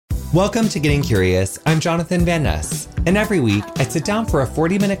Welcome to Getting Curious. I'm Jonathan Van Ness, and every week I sit down for a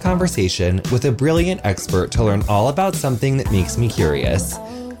 40-minute conversation with a brilliant expert to learn all about something that makes me curious.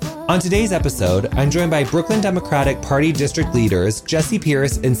 On today's episode, I'm joined by Brooklyn Democratic Party district leaders Jesse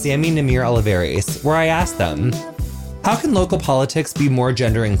Pierce and Sammy Namir Olivares, where I asked them, how can local politics be more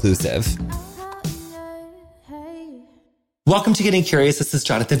gender inclusive? Welcome to Getting Curious. This is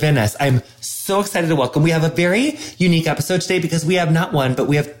Jonathan Van Ness. I'm so excited to welcome. We have a very unique episode today because we have not one, but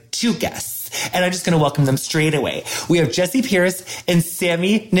we have two guests. And I'm just going to welcome them straight away. We have Jesse Pierce and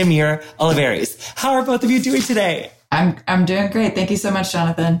Sammy Namir Olivares. How are both of you doing today? I'm doing great. Thank you so much,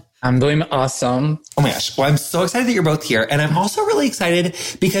 Jonathan. I'm doing awesome. Oh my gosh. Well, I'm so excited that you're both here. And I'm also really excited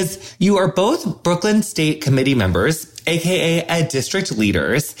because you are both Brooklyn State Committee members, aka district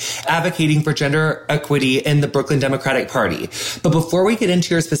leaders, advocating for gender equity in the Brooklyn Democratic Party. But before we get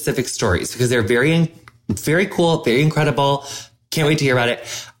into your specific stories, because they're very, very cool, very incredible, can't wait to hear about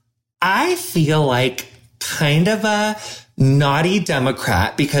it. I feel like kind of a naughty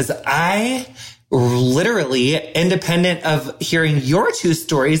Democrat because I literally, independent of hearing your two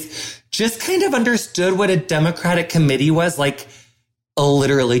stories, just kind of understood what a Democratic committee was like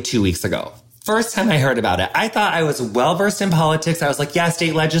literally 2 weeks ago. First time I heard about it, I thought I was well-versed in politics. I was like, yeah,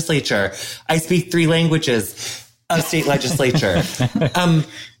 state legislature. I speak 3 languages of state legislature.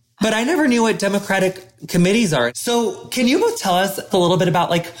 But I never knew what Democratic committees are. So can you both tell us a little bit about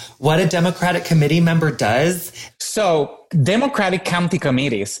like what a Democratic committee member does? So Democratic county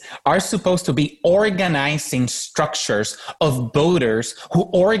committees are supposed to be organizing structures of voters who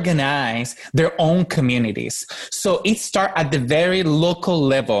organize their own communities. So it starts at the very local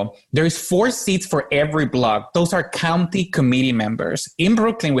level. There is 4 seats for every block. Those are county committee members. In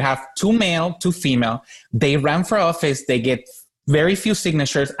Brooklyn, we have 2 male, 2 female. They run for office. They get very few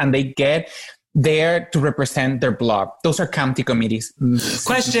signatures and they get there to represent their block. Those are county committees.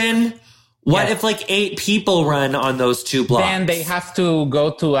 Question. What if like 8 people run on those 2 blocks? Then they have to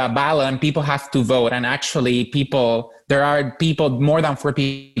go to a ballot and people have to vote. And actually there are people, more than 4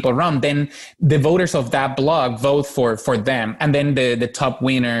 people run. Then the voters of that block vote for them. And then the top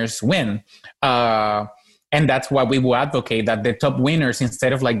winners win. And that's why we will advocate that the top winners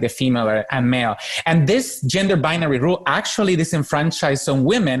instead of like the female and male. And this gender binary rule actually disenfranchised some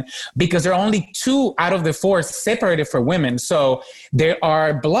women because there are only 2 out of the 4 separated for women. So there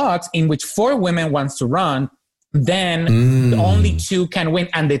are blocks in which 4 women wants to run. Then only 2 can win.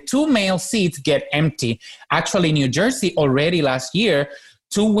 And the 2 male seats get empty. Actually, New Jersey already last year,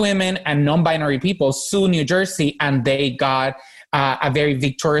 2 women and non-binary people sued New Jersey and they got a very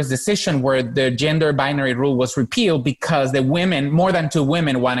victorious decision where the gender binary rule was repealed because the women, more than 2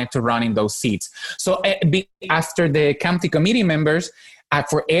 women wanted to run in those seats. So after the county committee members,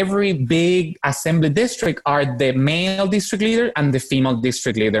 for every big assembly district are the male district leader and the female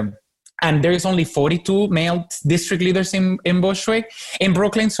district leader. And there is only 42 male district leaders in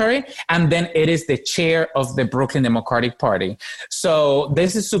Brooklyn, and then it is the chair of the Brooklyn Democratic Party. So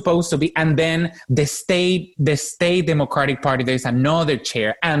this is supposed to be, and then the state Democratic Party, there's another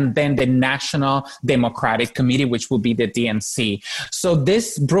chair, and then the National Democratic Committee, which will be the DNC. So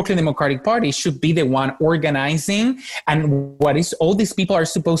this Brooklyn Democratic Party should be the one organizing, and what is all these people are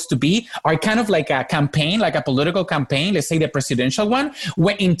supposed to be are kind of like a campaign, like a political campaign, let's say the presidential one,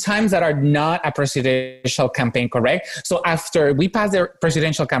 when in times that are not a presidential campaign, correct? So after we pass the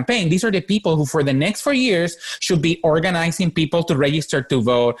presidential campaign, these are the people who for the next 4 years should be organizing people to register to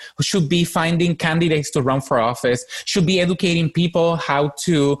vote, who should be finding candidates to run for office, should be educating people how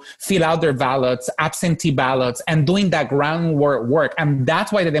to fill out their ballots, absentee ballots, and doing that groundwork work. And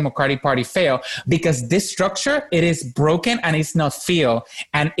that's why the Democratic Party failed, because this structure, it is broken and it's not filled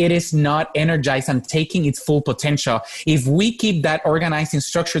and it is not energized and taking its full potential. If we keep that organizing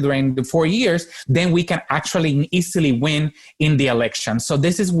structure during the 4 years, then we can actually easily win in the election. So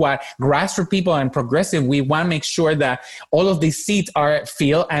this is what grassroots people and progressive, we want to make sure that all of these seats are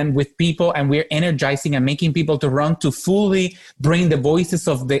filled and with people, and we're energizing and making people to run to fully bring the voices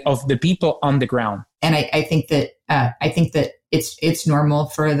of the people on the ground. And I think that it's normal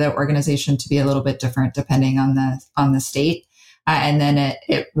for the organization to be a little bit different depending on the state. And then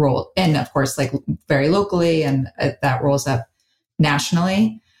it rolls, and of course, like very locally, and that rolls up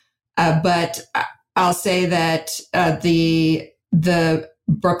nationally. But I'll say that the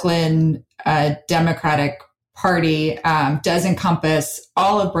Brooklyn Democratic Party does encompass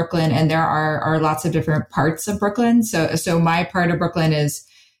all of Brooklyn, and there are lots of different parts of Brooklyn. So my part of Brooklyn is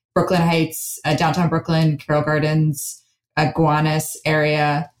Brooklyn Heights, downtown Brooklyn, Carroll Gardens, Gowanus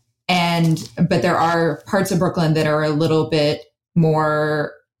area, but there are parts of Brooklyn that are a little bit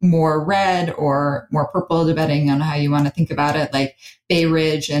more more red or more purple, depending on how you want to think about it, like Bay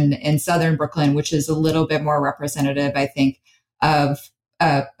Ridge and southern Brooklyn, which is a little bit more representative, I think, of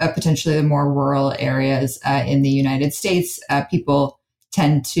potentially the more rural areas in the United States. People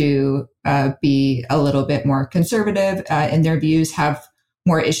tend to be a little bit more conservative in their views, have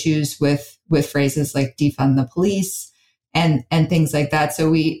more issues with phrases like defund the police and things like that.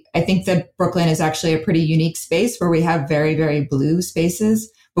 So I think that Brooklyn is actually a pretty unique space where we have very, very blue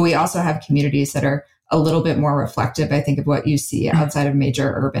spaces, but we also have communities that are a little bit more reflective, I think, of what you see outside of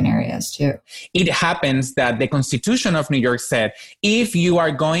major urban areas too. It happens that the Constitution of New York said, if you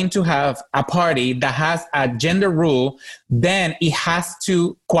are going to have a party that has a gender rule, then it has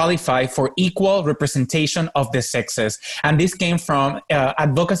to qualify for equal representation of the sexes. And this came from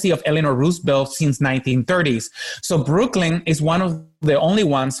advocacy of Eleanor Roosevelt since 1930s. So Brooklyn is one of the only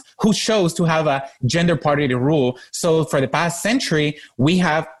ones who chose to have a gender parity rule. So for the past century, we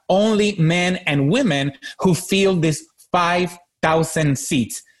have only men and women who fill these 5,000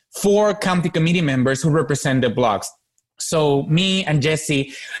 seats, 4 county committee members who represent the blocks. So me and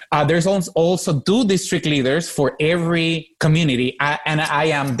Jesse, there's also 2 district leaders for every community. And I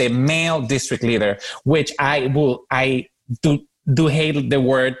am the male district leader, which I do hate the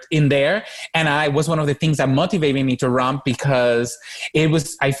word in there. And I was one of the things that motivated me to run, because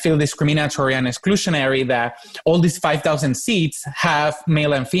I feel discriminatory and exclusionary that all these 5,000 seats have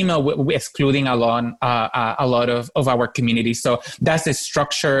male and female, excluding a lot of our community. So that's the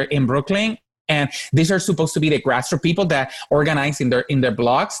structure in Brooklyn. And these are supposed to be the grassroots people that organize in their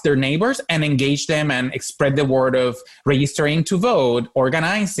blocks, their neighbors, and engage them and spread the word of registering to vote,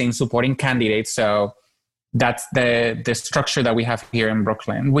 organizing, supporting candidates. So that's the structure that we have here in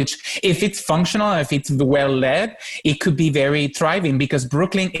Brooklyn, which if it's functional, if it's well led, it could be very thriving, because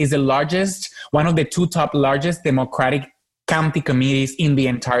Brooklyn is one of the 2 top largest Democratic county committees in the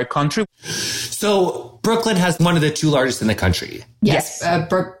entire country. So Brooklyn has one of the 2 largest in the country. Yes.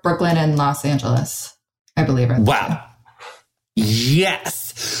 Brooklyn and Los Angeles, I believe. Wow.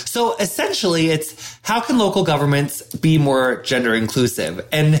 Yes. So essentially it's, how can local governments be more gender inclusive?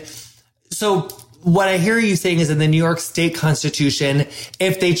 And so what I hear you saying is, in the New York State Constitution,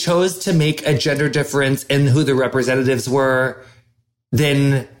 if they chose to make a gender difference in who the representatives were,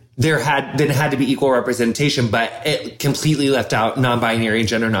 then there had to be equal representation, but it completely left out non-binary and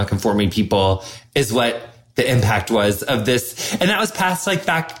gender non-conforming people is what the impact was of this. And that was passed like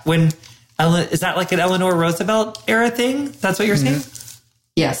back when, is that like an Eleanor Roosevelt era thing? That's what you're saying?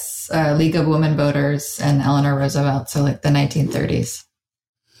 Yes. League of Women Voters and Eleanor Roosevelt. So like the 1930s.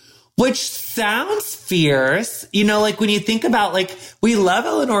 Which sounds fierce. You know, like when you think about, like, we love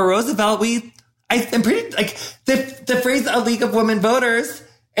Eleanor Roosevelt. I'm pretty, like, the phrase "a League of Women Voters,"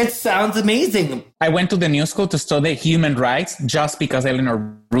 it sounds amazing. I went to the New School to study human rights just because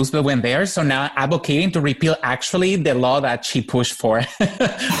Eleanor Roosevelt went there. So now advocating to repeal actually the law that she pushed for,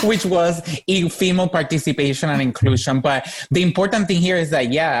 which was female participation and inclusion. But the important thing here is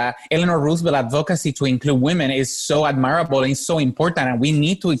that, Eleanor Roosevelt advocacy to include women is so admirable and so important. And we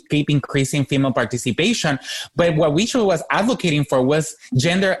need to keep increasing female participation. But what we was advocating for was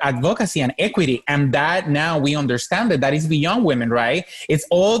gender advocacy and equity. And that now we understand that is beyond women, right? It's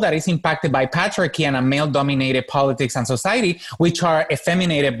all that is impacted by patriarchy and a male-dominated politics and society, which are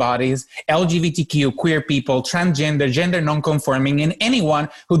effeminated bodies, LGBTQ, queer people, transgender, gender non-conforming, and anyone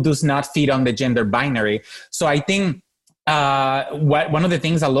who does not fit on the gender binary. So I think one of the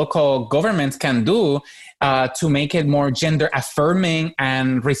things that local governments can do to make it more gender affirming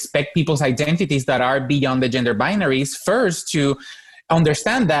and respect people's identities that are beyond the gender binary is first to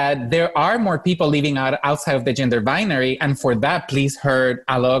understand that there are more people living outside of the gender binary. And for that, please heard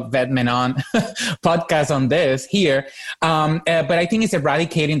Alok Vedmenon podcast on this here. But I think it's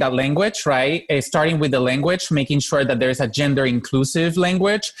eradicating that language, right? Starting with the language, making sure that there's a gender inclusive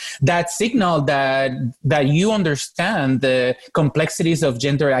language that signal that you understand the complexities of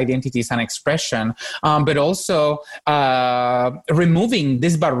gender identities and expression, but also removing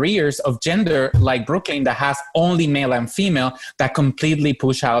these barriers of gender like Brooklyn that has only male and female that completely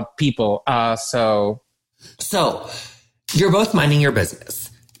push out people. So you're both minding your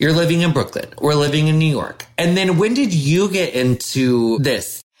business. You're living in Brooklyn. We're living in New York. And then when did you get into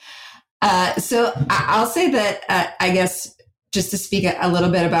this? So I'll say that, I guess, just to speak a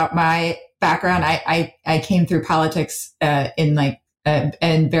little bit about my background, I came through politics in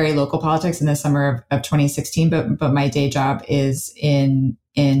very local politics in the summer of 2016, but my day job is in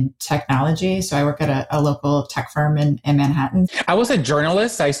in technology. So I work at a local tech firm in Manhattan. I was a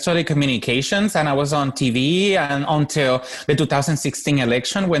journalist. I studied communications, and I was on TV and until the 2016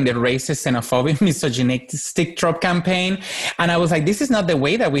 election when the racist, xenophobic, misogynistic Trump campaign. And I was like, this is not the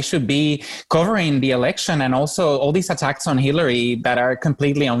way that we should be covering the election. And also all these attacks on Hillary that are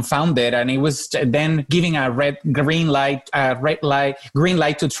completely unfounded. And it was then giving a green light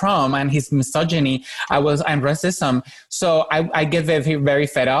to Trump and his misogyny and racism. So I get very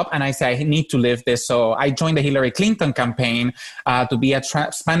fed up, and I say I need to live this. So I joined the Hillary Clinton campaign to be a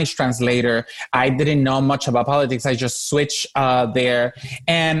Spanish translator. I didn't know much about politics. I just switched there.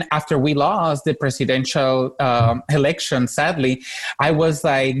 And after we lost the presidential election, sadly, I was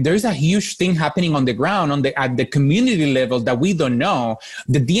like, there's a huge thing happening on the ground at the community level that we don't know.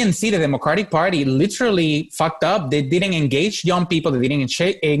 The DNC, the Democratic Party, literally fucked up. They didn't engage young people. They didn't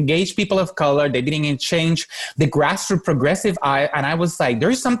engage people of color. They didn't change the grassroots progressive eye. And I was like,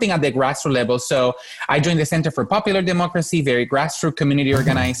 there's something at the grassroots level. So I joined the Center for Popular Democracy, very grassroots community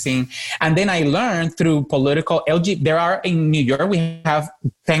organizing. And then I learned through political there are in New York, we have,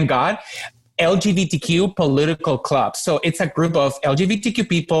 thank God, LGBTQ political clubs. So it's a group of LGBTQ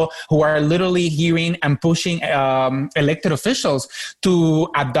people who are literally hearing and pushing elected officials to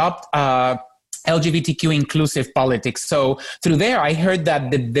adopt LGBTQ inclusive politics. So through there, I heard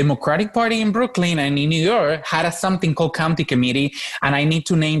that the Democratic Party in Brooklyn and in New York had something called County Committee. And I need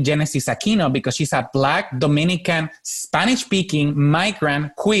to name Genesis Aquino because she's a Black, Dominican, Spanish-speaking,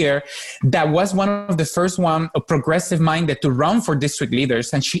 migrant, queer, that was one of the first progressive-minded to run for district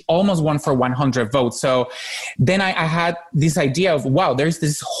leaders. And she almost won for 100 votes. So then I had this idea of, wow, there's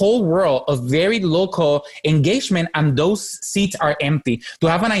this whole world of very local engagement, and those seats are empty. To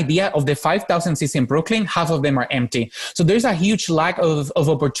have an idea of the 5,000 seats in Brooklyn, half of them are empty. So there's a huge lack of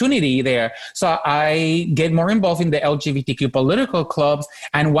opportunity there. So I get more involved in the LGBTQ political clubs.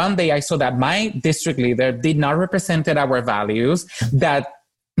 And one day I saw that my district leader did not represent our values, that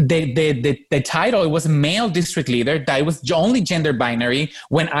the title, it was male district leader, that it was only gender binary,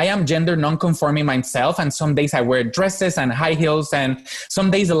 when I am gender non-conforming myself. And some days I wear dresses and high heels. And some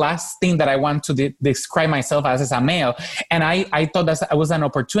days the last thing that I want to describe myself as is a male. And I thought that was an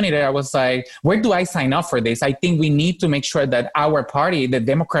opportunity. I was like, where do I sign up for this? I think we need to make sure that our party, the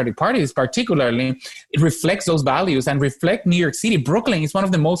Democratic Party particularly, it reflects those values and reflect New York City. Brooklyn is one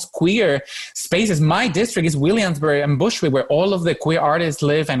of the most queer spaces. My district is Williamsburg and Bushwick, where all of the queer artists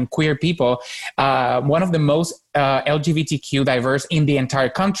live and queer people, one of the most LGBTQ diverse in the entire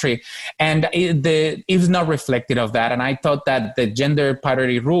country. And it was not reflected of that. And I thought that the gender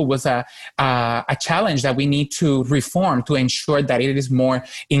parity rule was a challenge that we need to reform to ensure that it is more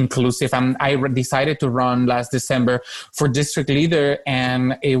inclusive. And I decided to run last December for district leader.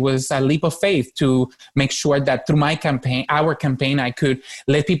 And it was a leap of faith to make sure that through my campaign, our campaign, I could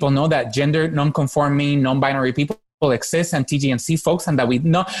let people know that gender non-conforming, non-binary people exist, and TGNC folks, and that we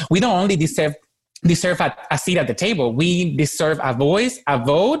don't only deserve a seat at the table. We deserve a voice, a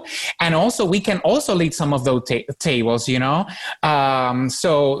vote, and also we can also lead some of those tables, you know?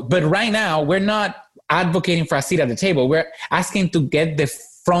 But right now, we're not advocating for a seat at the table. We're asking to get the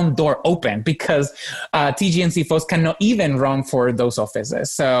front door open because TGNC folks cannot even run for those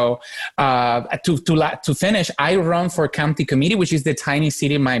offices. So to finish, I run for County Committee, which is the tiny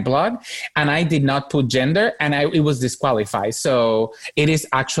seat in my blog, and I did not put gender, and it was disqualified. So it is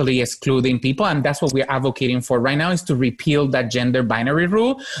actually excluding people, and that's what we're advocating for right now, is to repeal that gender binary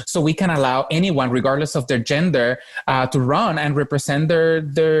rule so we can allow anyone, regardless of their gender, to run and represent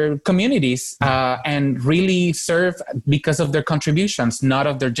their communities and really serve because of their contributions, not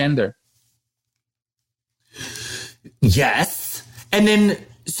of their gender. Yes. And then,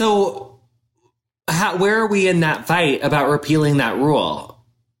 so where are we in that fight about repealing that rule?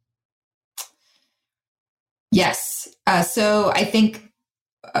 Yes. So I think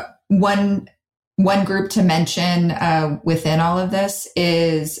one group to mention within all of this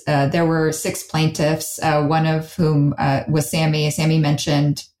is there were 6 plaintiffs, one of whom was Sammy. Sammy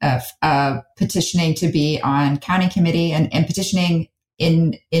mentioned petitioning to be on county committee, and petitioning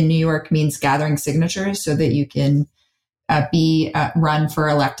in New York means gathering signatures so that you can be run for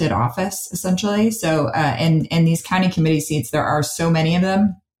elected office, essentially. So in these county committee seats, there are so many of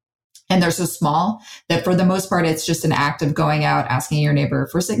them, and they're so small that for the most part, it's just an act of going out, asking your neighbor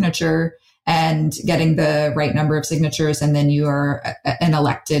for signature and getting the right number of signatures. And then you are an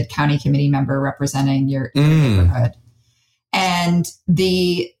elected county committee member representing your neighborhood. And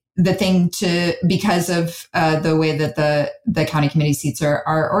the because of the way that the county committee seats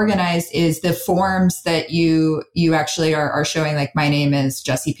are organized, is the forms that you actually are showing, like, my name is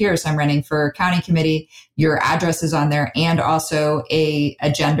Jessie Pierce, I'm running for county committee. Your address is on there, and also a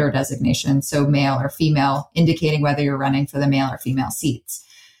gender designation, so male or female, indicating whether you're running for the male or female seats.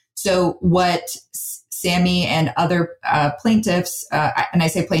 So what Sammy and other plaintiffs, and I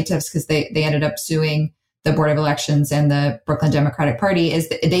say plaintiffs because they ended up suing the Board of Elections and the Brooklyn Democratic Party, is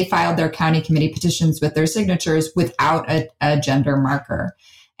that they filed their county committee petitions with their signatures without a gender marker.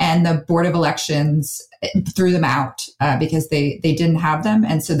 And the Board of Elections threw them out because they didn't have them.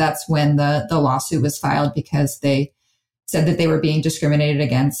 And so that's when the lawsuit was filed, because they said that they were being discriminated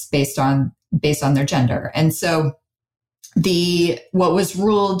against based on their gender. And so what was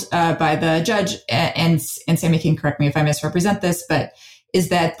ruled by the judge, and Sammy can correct me if I misrepresent this, but is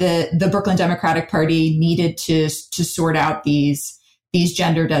that the Brooklyn Democratic Party needed to sort out these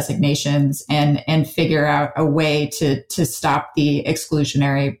gender designations and figure out a way to stop the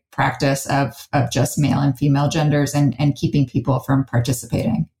exclusionary practice of just male and female genders and keeping people from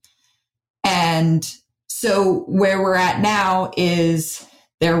participating. And so where we're at now is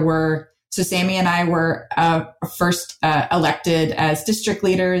so Sammy and I were first elected as district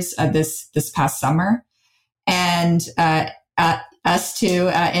leaders this past summer, and us too,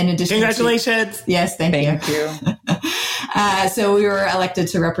 in addition. Congratulations! Yes, thank you. So we were elected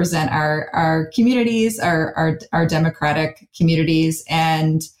to represent our communities, our democratic communities,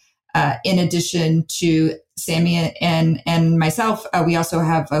 and in addition to Sammy and myself, we also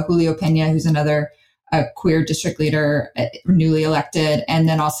have Julio Pena, who's another queer district leader, newly elected, and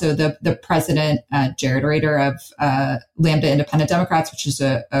then also the president, Jared Rader of Lambda Independent Democrats, which is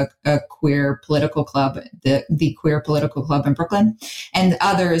a queer political club, the queer political club in Brooklyn, and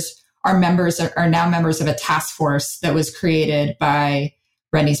others are now members of a task force that was created by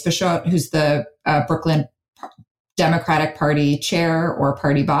Renise Pichot, who's the Brooklyn Democratic Party chair or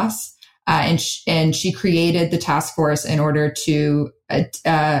party boss. And she created the task force in order to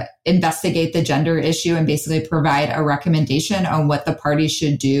investigate the gender issue and basically provide a recommendation on what the party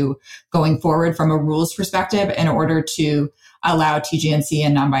should do going forward from a rules perspective in order to allow TGNC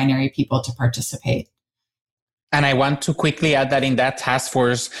and non-binary people to participate. And I want to quickly add that in that task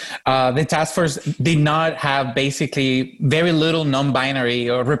force, the task force did not have basically very little non-binary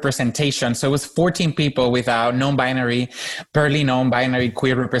or representation. So it was 14 people without non-binary, barely non-binary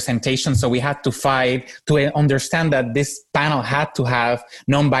queer representation. So we had to fight to understand that this panel had to have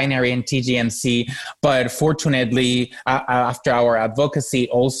non-binary and TGNC. But fortunately, after our advocacy,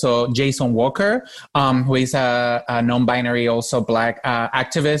 also Jason Walker, who is a non-binary, also Black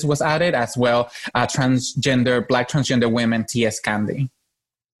activist, was added, as well Black transgender women, T.S. Candy.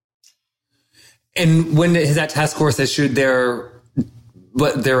 And when has that task force issued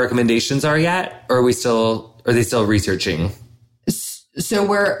what their recommendations are yet? Or are they still researching? So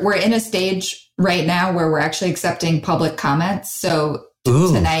we're in a stage right now where we're actually accepting public comments. So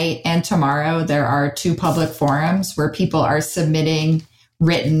tonight and tomorrow, there are 2 public forums where people are submitting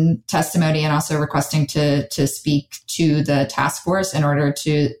written testimony and also requesting to speak to the task force in order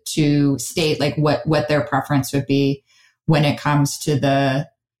to state like what their preference would be when it comes to the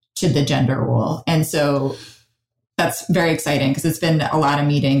gender rule. And so that's very exciting because it's been a lot of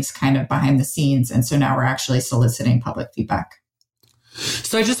meetings kind of behind the scenes. And so now we're actually soliciting public feedback.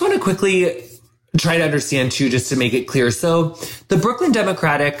 So I just want to quickly try to understand too, just to make it clear. So the Brooklyn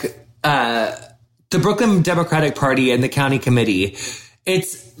Democratic Party and the county committee,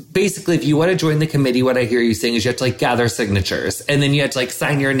 it's basically, if you want to join the committee, what I hear you saying is you have to like gather signatures, and then you have to like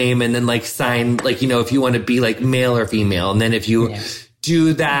sign your name, and then like sign, like, you know, if you want to be like male or female. And then if you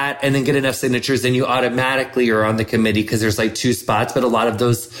do that and then get enough signatures, then you automatically are on the committee, because there's like 2 spots, but a lot of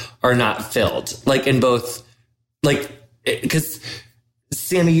those are not filled. Like in both, like, because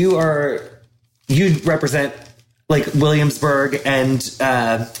Sammy, you represent like Williamsburg and,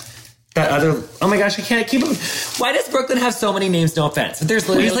 that other, oh my gosh, I can't keep them. Why does Brooklyn have so many names? No offense. But there's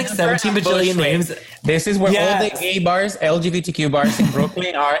literally like 17 bajillion names. This is where all the gay bars, LGBTQ bars in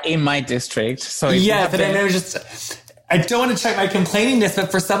Brooklyn are in my district. So but I don't want to check my complainingness, but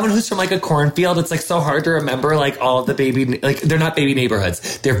for someone who's from like a cornfield, it's like so hard to remember like all of the they're not baby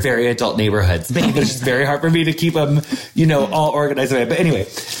neighborhoods. They're very adult neighborhoods. It's just very hard for me to keep them, you know, all organized away. But anyway,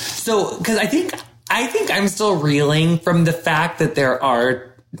 so, because I think I'm still reeling from the fact that there are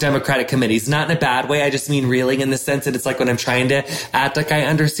Democratic committees, not in a bad way. I just mean reeling in the sense that it's like when I'm trying to act like I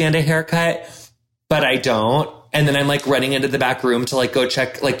understand a haircut, but I don't. And then I'm like running into the back room to like go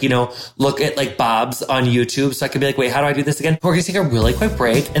check, like, you know, look at like Bob's on YouTube. So I could be like, wait, how do I do this again? We're going to take a really quick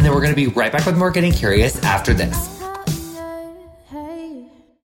break, and then we're going to be right back with more Getting Curious after this.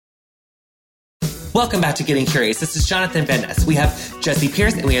 Welcome back to Getting Curious. This is Jonathan Van Ness. We have Jesse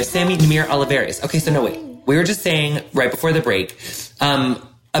Pierce and we have Sammy Namir Olivares. Okay, so no, wait. We were just saying right before the break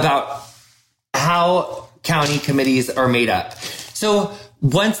about how county committees are made up. So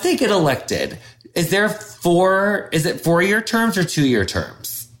once they get elected, is it 4-year terms or 2-year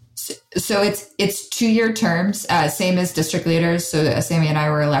terms? So it's 2-year terms, same as district leaders. So Sammy and I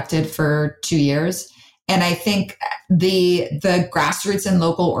were elected for 2 years. And I think the grassroots and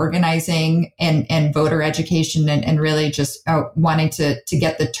local organizing and voter education and really just wanting to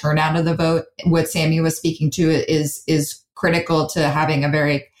get the turnout of the vote, what Sammy was speaking to is critical to having a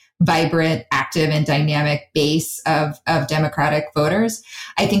very vibrant, active, and dynamic base of Democratic voters.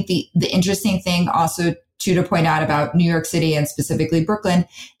 I think the interesting thing also to point out about New York City and specifically Brooklyn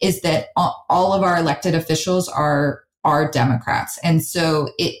is that all of our elected officials are Democrats. And so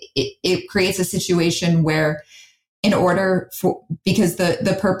it creates a situation where because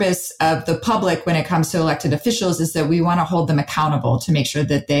the purpose of the public when it comes to elected officials is that we want to hold them accountable to make sure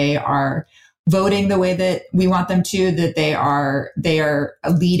that they are voting the way that we want them to, that they are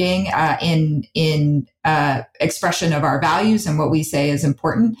leading in expression of our values and what we say is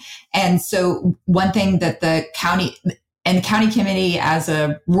important. And so one thing that the county committee as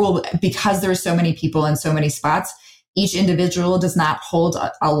a rule, because there's so many people in so many spots, each individual does not hold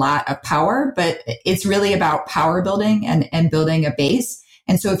a lot of power, but it's really about power building and building a base.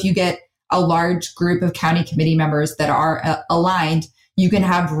 And so if you get a large group of county committee members that are aligned, you can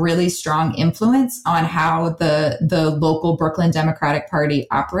have really strong influence on how the local Brooklyn Democratic Party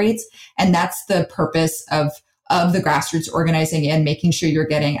operates. And that's the purpose of the grassroots organizing and making sure you're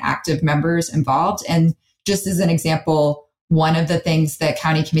getting active members involved. And just as an example, one of the things that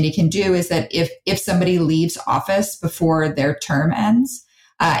county committee can do is that if somebody leaves office before their term ends,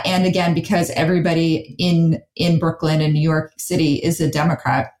 and again, because everybody in Brooklyn and New York City is a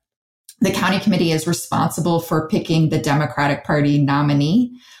Democrat, the county committee is responsible for picking the Democratic Party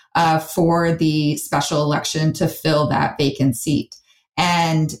nominee for the special election to fill that vacant seat.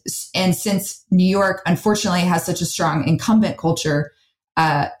 And since New York, unfortunately, has such a strong incumbent culture,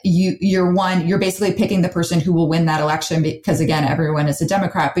 you're basically picking the person who will win that election because, again, everyone is a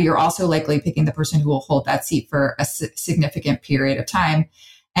Democrat, but you're also likely picking the person who will hold that seat for a significant period of time.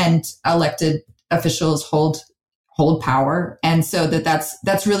 And elected officials hold power. And so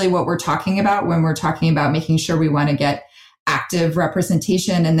that's really what we're talking about when we're talking about making sure we want to get active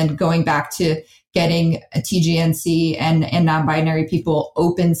representation. And then going back to getting a TGNC and non-binary people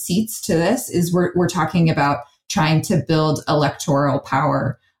open seats to this is we're talking about trying to build electoral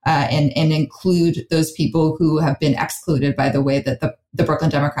power and include those people who have been excluded by the way that the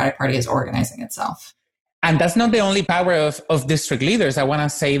Brooklyn Democratic Party is organizing itself. And that's not the only power of district leaders. I want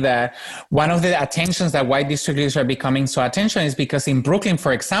to say that one of the attentions that why district leaders are becoming so attention is because in Brooklyn,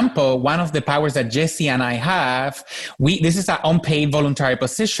 for example, one of the powers that Jesse and I have, this is an unpaid voluntary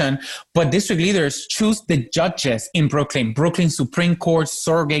position, but district leaders choose the judges in Brooklyn Supreme Court,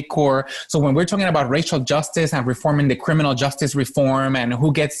 surrogate court. So when we're talking about racial justice and reforming the criminal justice reform and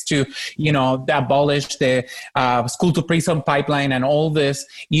who gets to, abolish the school to prison pipeline and all this,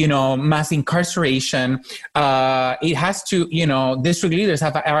 mass incarceration, it has to, district leaders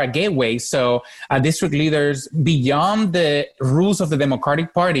are a gateway. So district leaders beyond the rules of the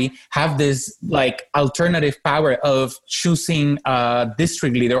Democratic Party have this alternative power of choosing a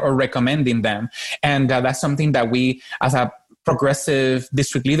district leader or recommending them. And that's something that we as a progressive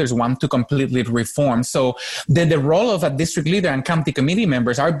district leaders want to completely reform. So the role of a district leader and county committee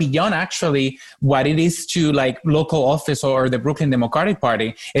members are beyond actually what it is to local office or the Brooklyn Democratic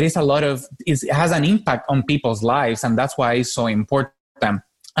Party. It has an impact on people's lives, and that's why it's so important.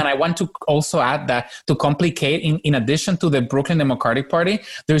 And I want to also add that to complicate, in addition to the Brooklyn Democratic Party,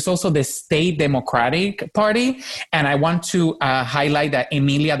 there's also the State Democratic Party. And I want to highlight that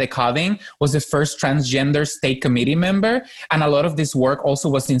Emilia DeCobbing was the first transgender state committee member. And a lot of this work also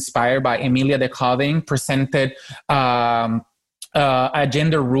was inspired by Emilia DeCobbing presented a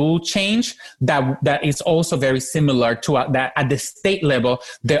gender rule change that is also very similar to that at the state level.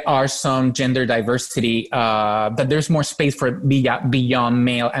 There are some gender diversity, that there's more space for beyond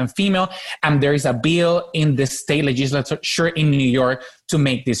male and female. And there is a bill in the state legislature in New York to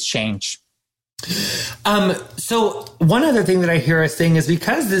make this change. So one other thing that I hear us saying is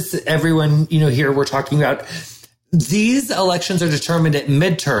because everyone, here we're talking about these elections are determined at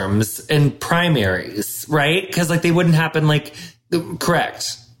midterms and primaries, right? Because they wouldn't happen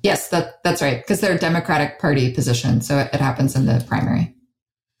correct. Yes, that's right. Because they're a Democratic Party position. So it happens in the primary.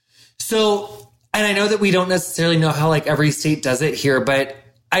 So, and I know that we don't necessarily know how every state does it here, but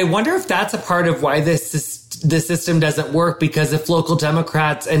I wonder if that's a part of why this the system doesn't work, because if local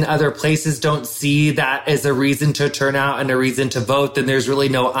Democrats in other places don't see that as a reason to turn out and a reason to vote, then there's really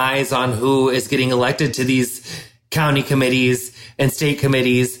no eyes on who is getting elected to these county committees and state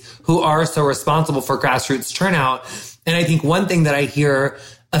committees who are so responsible for grassroots turnout. And I think one thing that I hear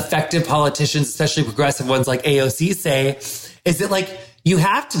effective politicians, especially progressive ones like AOC, say is that, like, you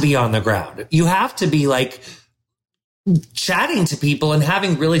have to be on the ground. You have to be, like, chatting to people and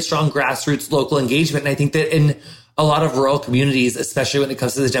having really strong grassroots local engagement. And I think that in a lot of rural communities, especially when it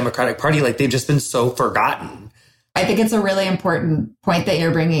comes to the Democratic Party, like, they've just been so forgotten. I think it's a really important point that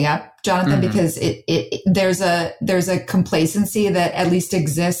you're bringing up, Jonathan, because there's a complacency that at least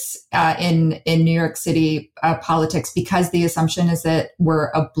exists in New York City politics, because the assumption is that we're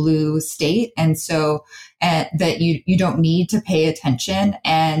a blue state, and so that you don't need to pay attention,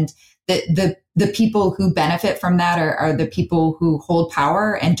 and the people who benefit from that are the people who hold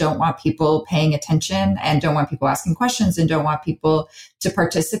power and don't want people paying attention and don't want people asking questions and don't want people to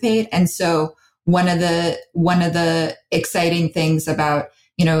participate. And so one of the exciting things about,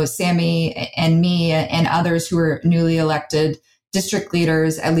 you know, Sammy and me and others who are newly elected district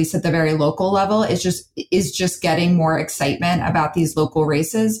leaders, at least at the very local level, is just getting more excitement about these local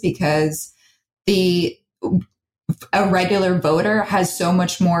races, because a regular voter has so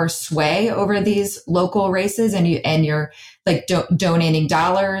much more sway over these local races, and you're like donating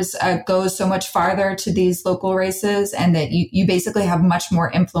dollars goes so much farther to these local races, and that you basically have much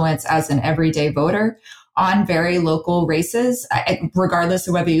more influence as an everyday voter on very local races, regardless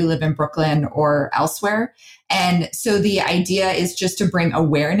of whether you live in Brooklyn or elsewhere. And so the idea is just to bring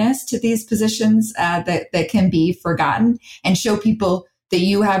awareness to these positions that can be forgotten, and show people that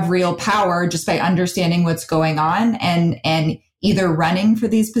you have real power just by understanding what's going on, and either running for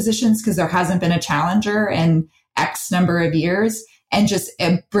these positions because there hasn't been a challenger in X number of years, and just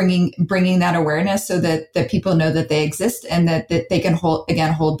bringing that awareness so that people know that they exist and that they can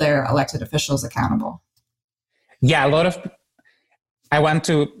hold their elected officials accountable. Yeah, I want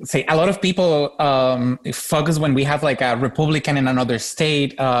to say a lot of people focus when we have like a Republican in another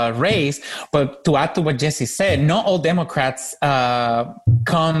state race. But to add to what Jesse said, not all Democrats are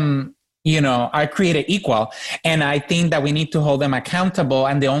created equal. And I think that we need to hold them accountable.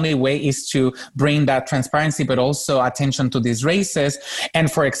 And the only way is to bring that transparency, but also attention to these races.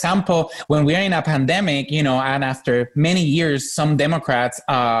 And for example, when we are in a pandemic, and after many years, some Democrats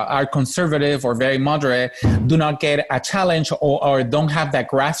are conservative or very moderate, do not get a challenge or don't have that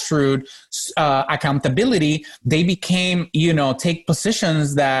grassroots accountability. They became, take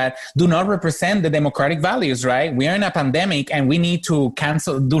positions that do not represent the democratic values, right? We are in a pandemic and we need to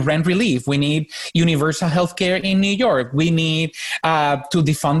do rent relief. We need universal health care in New York. We need to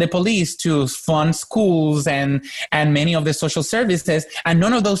defund the police, to fund schools and many of the social services. And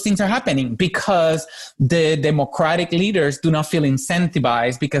none of those things are happening because the democratic leaders do not feel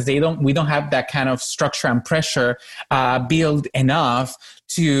incentivized, because we don't have that kind of structure and pressure built enough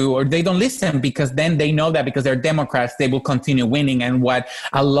or they don't listen, because then they know that because they're Democrats, they will continue winning. And what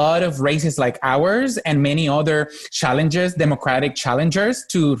a lot of races like ours and many other Democratic challengers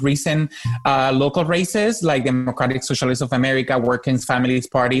to recent local races like Democratic Socialists of America, Workers' Families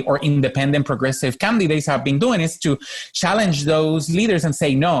Party, or independent progressive candidates have been doing is to challenge those leaders and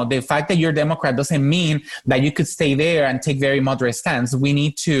say, no, the fact that you're Democrat doesn't mean that you could stay there and take very moderate stance. We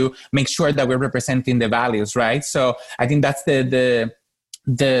need to make sure that we're representing the values, right? So I think that's the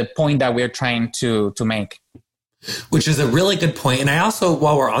point that we're trying to make. Which is a really good point. And I also,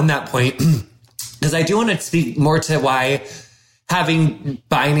 while we're on that point, because I do want to speak more to why having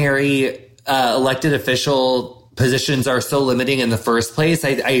binary elected official positions are so limiting in the first place.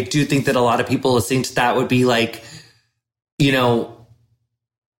 I do think that a lot of people listening to that would be like, we're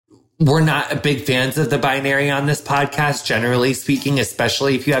not big fans of the binary on this podcast, generally speaking,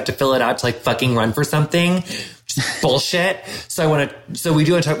 especially if you have to fill it out to like fucking run for something. Bullshit. So we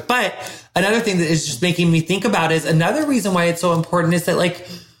do want to talk. But another thing that is just making me think about is another reason why it's so important is that like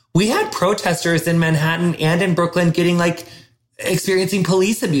we had protesters in Manhattan and in Brooklyn experiencing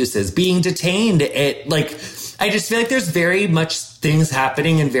police abuses, being detained. I just feel like there's very much things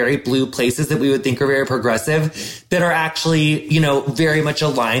happening in very blue places that we would think are very progressive that are actually, very much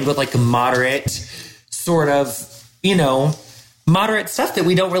aligned with like a moderate sort of, moderate stuff that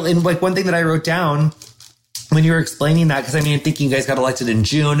we don't really, and like one thing that I wrote down when you were explaining that, because I think you guys got elected in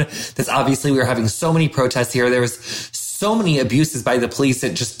June. That's obviously we were having so many protests here. There was so many abuses by the police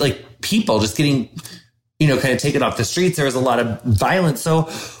that just like people just getting, kind of taken off the streets. There was a lot of violence. So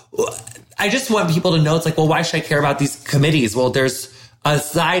I just want people to know it's like, well, why should I care about these committees? Well, there's,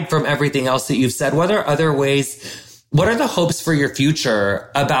 aside from everything else that you've said, what are other ways, what are the hopes for your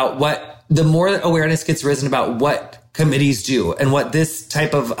future about what the more awareness gets risen about what committees do and what this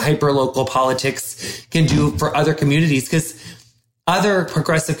type of hyper-local politics can do for other communities, because other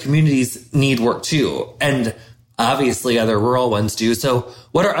progressive communities need work too. And obviously other rural ones do. So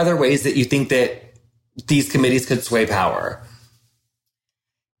what are other ways that you think that these committees could sway power?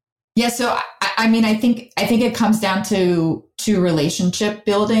 Yeah, so I mean, I think it comes down to relationship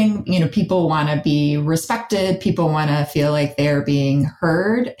building. You know, people want to be respected. People want to feel like they're being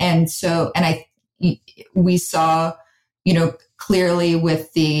heard. And we saw, you know, clearly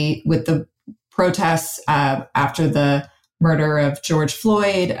with the protests after the murder of George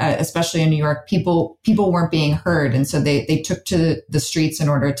Floyd, especially in New York, people weren't being heard, and so they took to the streets in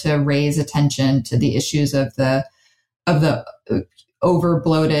order to raise attention to the issues of the over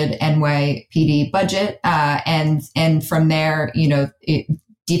bloated NYPD budget, and from there, you know,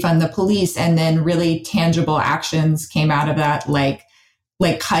 defund the police, and then really tangible actions came out of that, like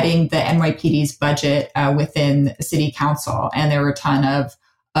cutting the NYPD's budget within city council, and there were a ton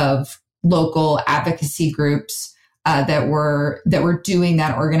of local advocacy groups that were doing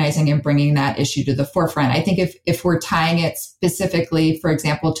that organizing and bringing that issue to the forefront. I think if we're tying it specifically, for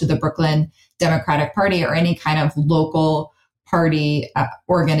example, to the Brooklyn Democratic Party or any kind of local party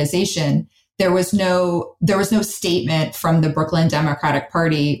organization, there was no statement from the Brooklyn Democratic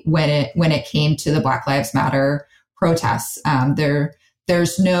Party when it came to the Black Lives Matter protests.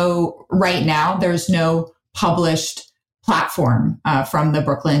 There's no published platform from the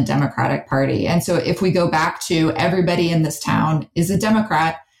Brooklyn Democratic Party. And so if we go back to everybody in this town is a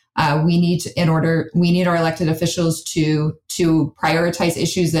Democrat, we need our elected officials to prioritize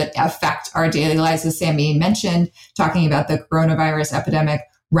issues that affect our daily lives, as Sammy mentioned, talking about the coronavirus epidemic,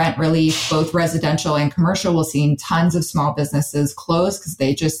 rent relief, both residential and commercial. We're seeing tons of small businesses close because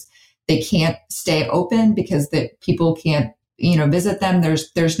they can't stay open because the people can't, you know, visit them.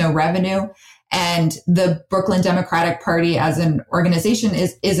 There's no revenue. And the Brooklyn Democratic Party as an organization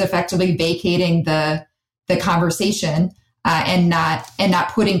is effectively vacating the conversation and not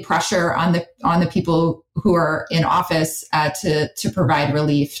putting pressure on the people who are in office to provide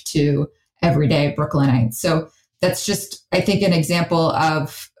relief to everyday Brooklynites. So that's just, I think, an example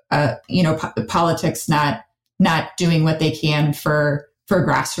of politics not doing what they can for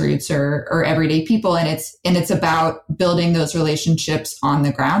grassroots or everyday people. And it's about building those relationships on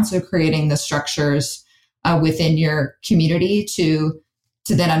the ground. So creating the structures within your community to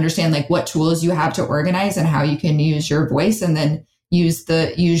then understand like what tools you have to organize and how you can use your voice, and then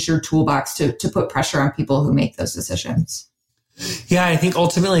use your toolbox to put pressure on people who make those decisions. Yeah, I think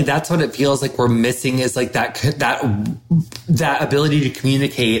ultimately that's what it feels like we're missing, is like that ability to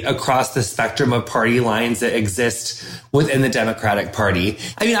communicate across the spectrum of party lines that exist within the Democratic Party.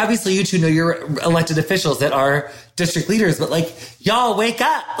 I mean, obviously you two know your elected officials that are district leaders, but like, y'all wake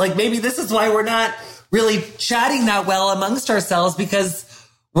up. Like maybe this is why we're not really chatting that well amongst ourselves, because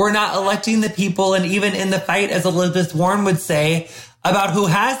we're not electing the people. And even in the fight, as Elizabeth Warren would say, about who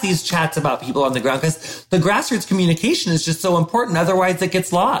has these chats about people on the ground, because the grassroots communication is just so important. Otherwise it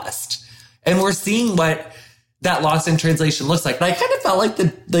gets lost. And we're seeing what that loss in translation looks like. And I kind of felt like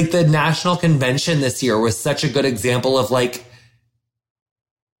the national convention this year was such a good example of like,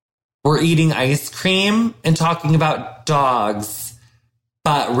 we're eating ice cream and talking about dogs,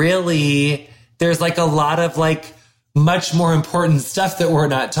 but really there's like a lot of like much more important stuff that we're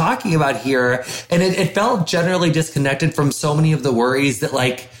not talking about here. And it felt generally disconnected from so many of the worries that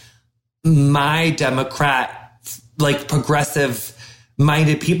like my Democrat, like progressive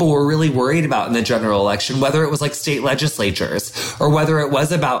minded people were really worried about in the general election, whether it was like state legislatures or whether it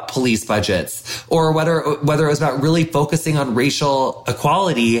was about police budgets or whether it was about really focusing on racial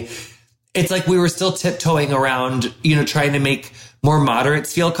equality. It's like we were still tiptoeing around, you know, trying to make more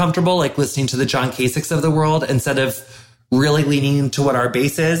moderates feel comfortable, like listening to the John Kasichs of the world instead of really leaning into what our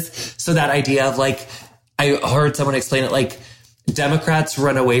base is. So that idea of like, I heard someone explain it like Democrats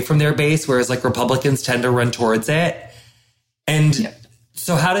run away from their base, whereas like Republicans tend to run towards it. And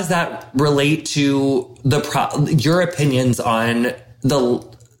so how does that relate to your opinions on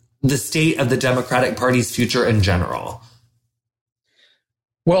the state of the Democratic Party's future in general?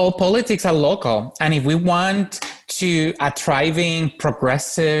 Well, politics are local. And if we want to a thriving,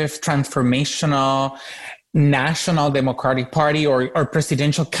 progressive, transformational, national Democratic Party or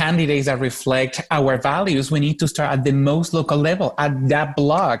presidential candidates that reflect our values, we need to start at the most local level, at that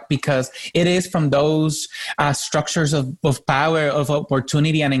block, because it is from those structures of power, of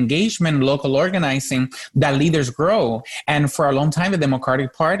opportunity and engagement, local organizing, that leaders grow. And for a long time, the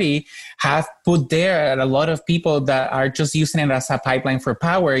Democratic Party have put there a lot of people that are just using it as a pipeline for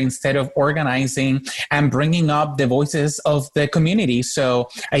power instead of organizing and bringing up the voices of the community. So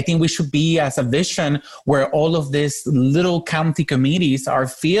I think we should be as a vision where all of these little county committees are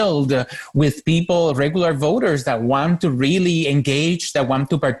filled with people, regular voters that want to really engage, that want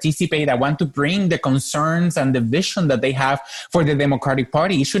to participate, that want to bring the concerns and the vision that they have for the Democratic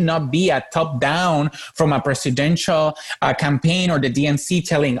Party. It should not be a top-down from a presidential campaign or the DNC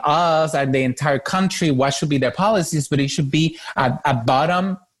telling us and the entire country what should be their policies, but it should be a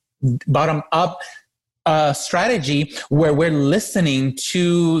bottom-up strategy where we're listening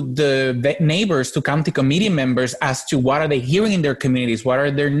to the neighbors, to county committee members, as to what are they hearing in their communities, what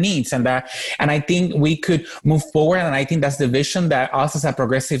are their needs, and I think we could move forward. And I think that's the vision that us as a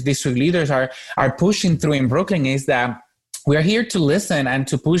progressive district leaders are pushing through in Brooklyn, is that we're here to listen and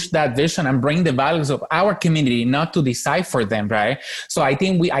to push that vision and bring the values of our community, not to decide for them, right? So I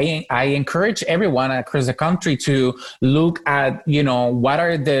think I encourage everyone across the country to look at, what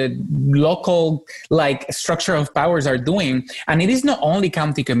are the local structure of powers are doing. And it is not only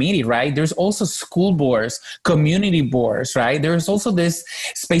county committee, right? There's also school boards, community boards, right? There's also this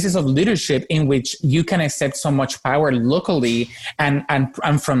spaces of leadership in which you can accept so much power locally and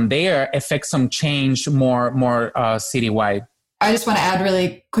from there affect some change more citywide. I just want to add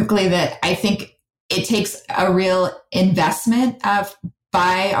really quickly that I think it takes a real investment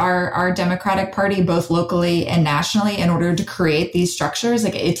by our Democratic Party, both locally and nationally, in order to create these structures.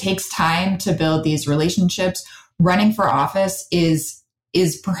 It takes time to build these relationships. Running for office is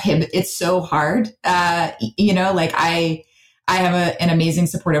it's so hard. I have an amazing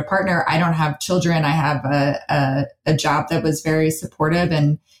supportive partner. I don't have children. I have a job that was very supportive,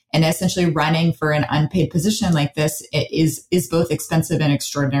 and essentially running for an unpaid position like this is both expensive and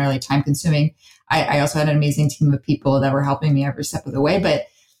extraordinarily time consuming. I also had an amazing team of people that were helping me every step of the way, but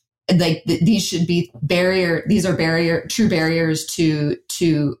these should be true barriers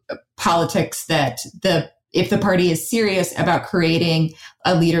to politics, that if the party is serious about creating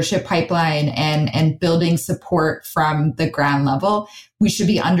a leadership pipeline and building support from the ground level, we should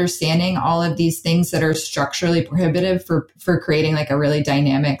be understanding all of these things that are structurally prohibitive for creating a really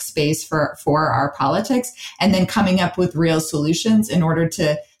dynamic space for our politics, and then coming up with real solutions in order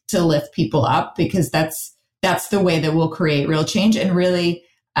to lift people up, because that's the way that we'll create real change and really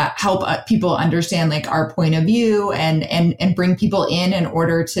help people understand our point of view and bring people in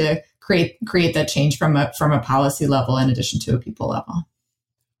order to create that change from a policy level in addition to a people level.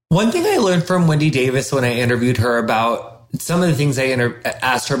 One thing I learned from Wendy Davis when I interviewed her about some of the things I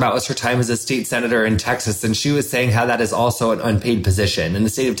asked her about was her time as a state senator in Texas. And she was saying how that is also an unpaid position. In the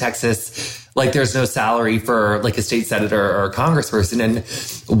state of Texas, there's no salary for a state senator or a congressperson. And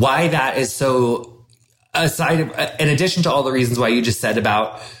why that is so, in addition to all the reasons why you just said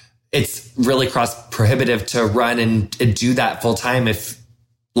about it's really cost prohibitive to run and do that full time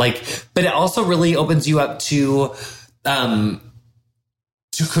but it also really opens you up to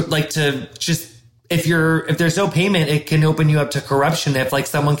just, if there's no payment, it can open you up to corruption. If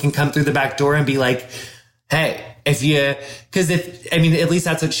someone can come through the back door and be hey, at least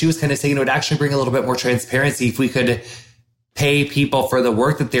that's what she was kind of saying. It would actually bring a little bit more transparency if we could pay people for the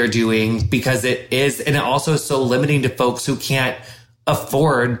work that they're doing, because it is, and it also is so limiting to folks who can't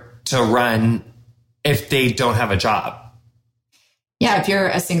afford to run if they don't have a job. Yeah, if you're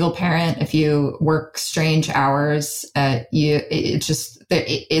a single parent, if you work strange hours, it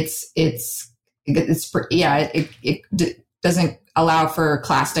doesn't allow for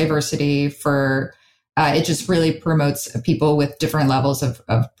class diversity. It just really promotes people with different levels of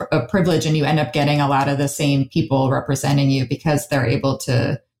privilege, and you end up getting a lot of the same people representing you because they're able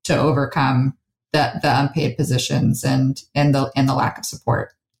to overcome the unpaid positions and the lack of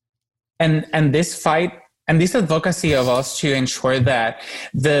support. And this fight and this advocacy of us to ensure that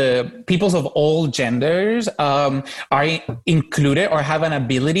the peoples of all genders are included or have an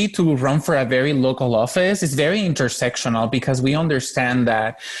ability to run for a very local office is very intersectional, because we understand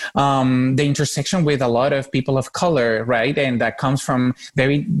that the intersection with a lot of people of color, right? And that comes from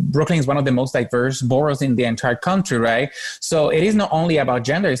Brooklyn is one of the most diverse boroughs in the entire country, right? So it is not only about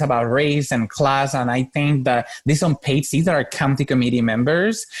gender, it's about race and class. And I think that these unpaid seats that are county committee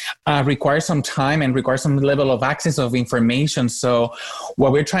members require some time and require some level of access of information. So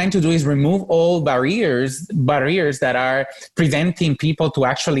what we're trying to do is remove all barriers that are preventing people to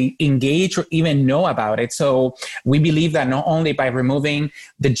actually engage or even know about it. So we believe that not only by removing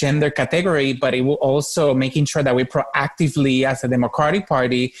the gender category, but it will also making sure that we proactively, as a Democratic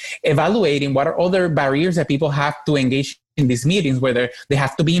Party, evaluating what are other barriers that people have to engage in these meetings, whether they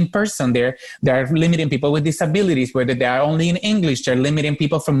have to be in person, they're limiting people with disabilities, whether they are only in English, they're limiting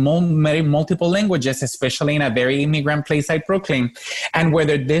people from multiple languages, especially in a very immigrant place like Brooklyn, and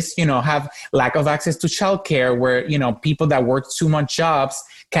whether this, have lack of access to childcare, where, people that work too much jobs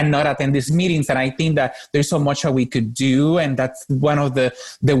cannot attend these meetings. And I think that there's so much that we could do, and that's one of the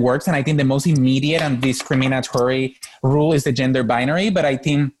works. And I think the most immediate and discriminatory rule is the gender binary, but I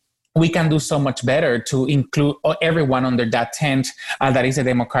think we can do so much better to include everyone under that tent that is a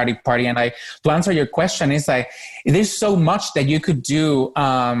Democratic Party. And to answer your question, is there's so much that you could do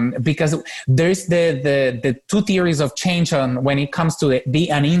because there's the two theories of change on when it comes to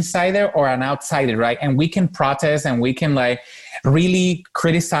be an insider or an outsider, right? And we can protest and we can really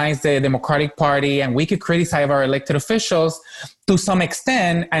criticize the Democratic Party, and we could criticize our elected officials to some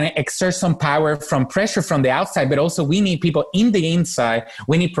extent and exert some power from pressure from the outside. But also we need people in the inside.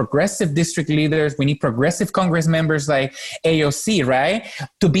 We need progressive district leaders. We need progressive Congress members like AOC, right?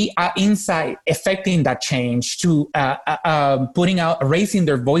 To be inside affecting that change, to raising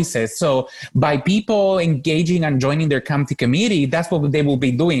their voices. So by people engaging and joining their county committee, that's what they will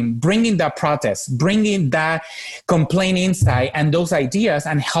be doing, bringing that protest, bringing that complaint inside and those ideas,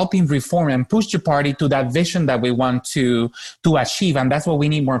 and helping reform and push the party to that vision that we want to achieve. And that's what we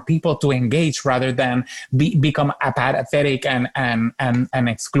need more people to engage rather than become apathetic and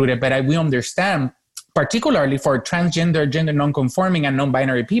excluded. But we understand, particularly for transgender, gender nonconforming, and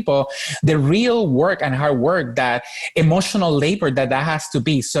non-binary people, the real work and hard work, that emotional labor that has to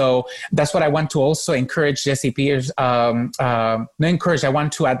be. So that's what I want to also encourage Jessie Pierce. I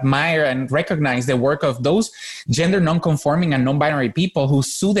want to admire and recognize the work of those gender nonconforming and non-binary people who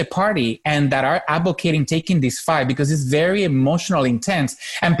sue the party and that are advocating taking this fight, because it's very emotional intense,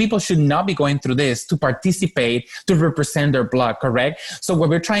 and people should not be going through this to participate, to represent their bloc, correct? So what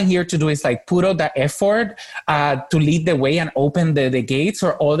we're trying here to do is put out that effort to lead the way and open the gates,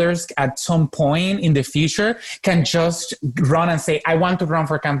 or others at some point in the future can just run and say, I want to run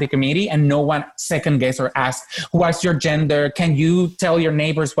for county committee, and no one second guess or ask, what's your gender? Can you tell your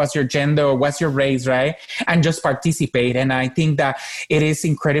neighbors what's your gender or what's your race, right? And just participate. And I think that it is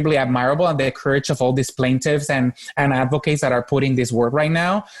incredibly admirable, and the courage of all these plaintiffs and advocates that are putting this work right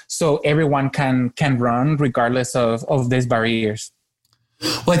now, so everyone can run regardless of these barriers.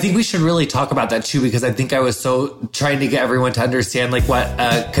 Well, I think we should really talk about that too, because I think I was so trying to get everyone to understand what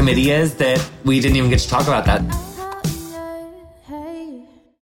a committee is that we didn't even get to talk about that.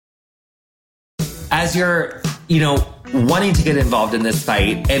 As you're, wanting to get involved in this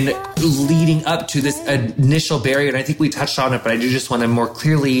fight and leading up to this initial barrier, and I think we touched on it, but I do just want to more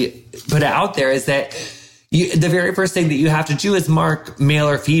clearly put it out there, is that the very first thing that you have to do is mark male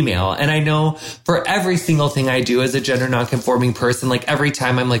or female. And I know for every single thing I do as a gender nonconforming person, every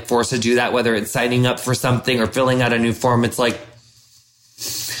time I'm forced to do that, whether it's signing up for something or filling out a new form, it's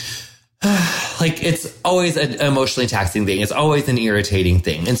it's always an emotionally taxing thing. It's always an irritating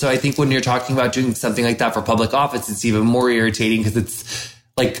thing. And so I think when you're talking about doing something like that for public office, it's even more irritating, because it's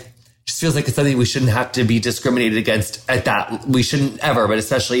just feels like it's something we shouldn't have to be discriminated against at that. We shouldn't ever, but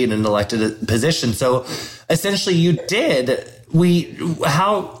especially in an elected position. So essentially you did. So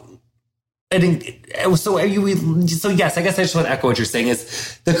yes, I guess I just want to echo what you're saying,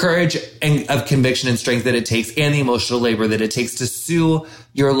 is the courage of conviction and strength that it takes, and the emotional labor that it takes to sue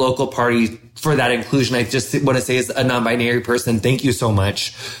your local party for that inclusion. I just want to say, as a non-binary person, thank you so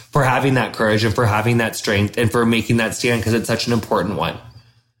much for having that courage and for having that strength and for making that stand, because it's such an important one.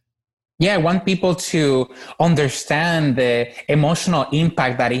 Yeah, I want people to understand the emotional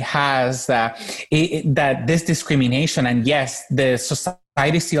impact that it has, that this discrimination, and yes, the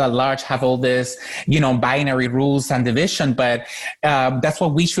society still at large have all this, binary rules and division, but that's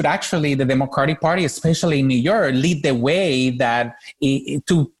what we should actually, the Democratic Party, especially in New York, lead the way that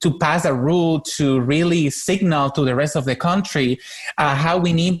to pass a rule to really signal to the rest of the country how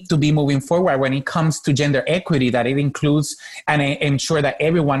we need to be moving forward when it comes to gender equity, that it includes and ensure that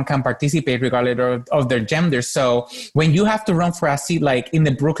everyone can participate regardless of their gender. So when you have to run for a seat like in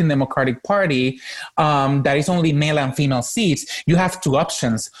the Brooklyn Democratic Party, that is only male and female seats, you have two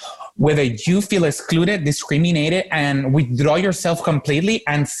options: whether you feel excluded, discriminated, and withdraw yourself completely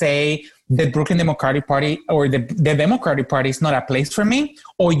and say the Brooklyn Democratic Party or the Democratic Party is not a place for me,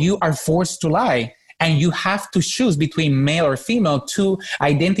 or you are forced to lie and you have to choose between male or female, two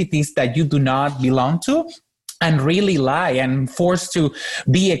identities that you do not belong to, and really lie and forced to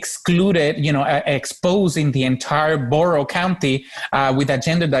be excluded, exposed in the entire borough county with a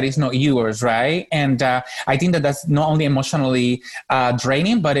gender that is not yours, right? And I think that that's not only emotionally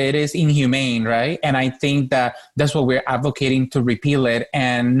draining, but it is inhumane, right? And I think that that's what we're advocating, to repeal it,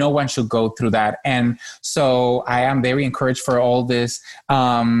 and no one should go through that. And so I am very encouraged for all this,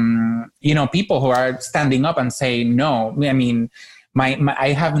 people who are standing up and saying no. I mean,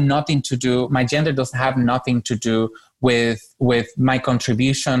 I have nothing to do, my gender does have nothing to do with my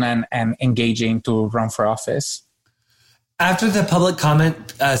contribution and engaging to run for office. After the public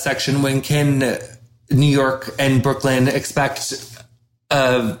comment section, when can New York and Brooklyn expect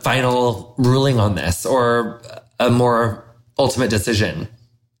a final ruling on this, or a more ultimate decision?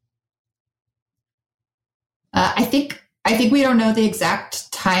 I think we don't know the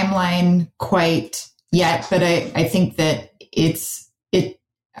exact timeline quite yet, but I think that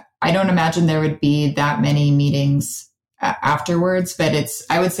I don't imagine there would be that many meetings afterwards, but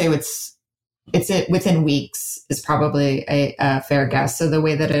I would say it's within weeks is probably a fair guess. So the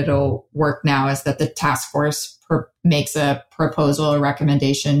way that it'll work now is that the task force makes a proposal, a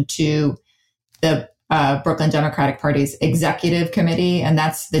recommendation to the Brooklyn Democratic Party's executive committee, and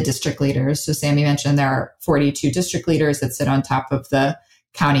that's the district leaders. So Sammy mentioned there are 42 district leaders that sit on top of the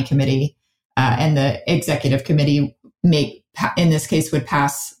county committee, and the executive committee in this case would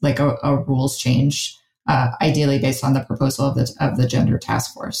pass like a rules change, ideally based on the proposal of the gender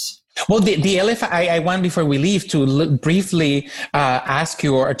task force. Well, the elephant, I want, before we leave, to briefly ask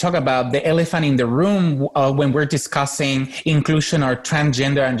you or talk about the elephant in the room when we're discussing inclusion or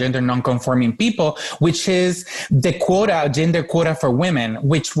transgender and gender nonconforming people, which is the gender quota for women,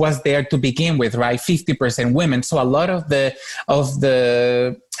 which was there to begin with, right? 50% women. So a lot of the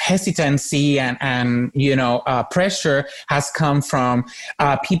hesitancy and pressure has come from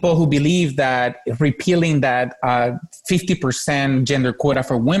people who believe that repealing that 50% gender quota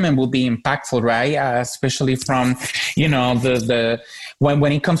for women will be impactful, right? Especially from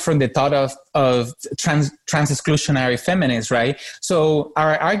when it comes from the thought of trans exclusionary feminists, right? So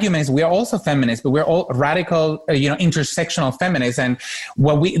our argument is we are also feminists, but we're all radical, intersectional feminists. And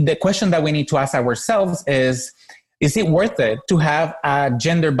the question that we need to ask ourselves is it worth it to have a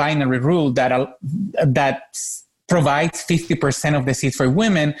gender binary rule that provides 50% of the seats for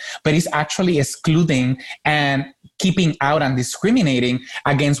women, but is actually excluding and keeping out and discriminating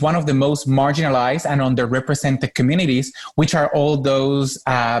against one of the most marginalized and underrepresented communities, which are all those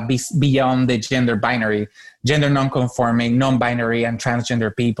beyond the gender binary, gender nonconforming, non-binary, and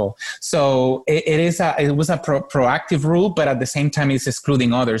transgender people. So it was a proactive rule, but at the same time, it's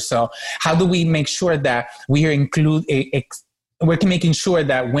excluding others. So how do we make sure that we we're making sure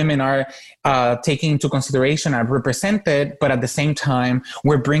that women are taken into consideration and represented, but at the same time,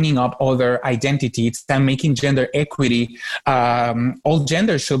 we're bringing up other identities and making gender equity. All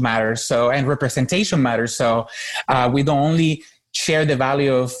genders should matter, and representation matters. So we don't only share the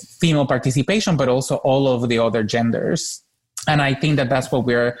value of female participation, but also all of the other genders. And I think that that's what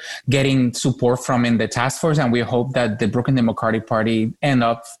we're getting support from in the task force, and we hope that the Brooklyn Democratic Party end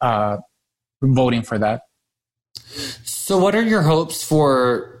up voting for that. So what are your hopes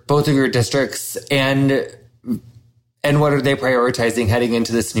for both of your districts, and what are they prioritizing heading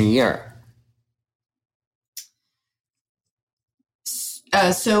into this new year?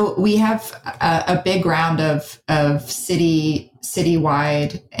 So we have a big round of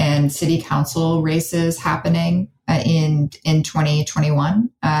citywide and city council races happening in 2021.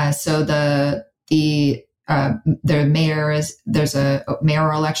 So the mayor there's a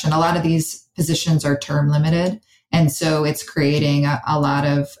mayoral election. A lot of these positions are term limited. And so it's creating a lot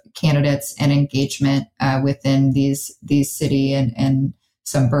of candidates and engagement within these city and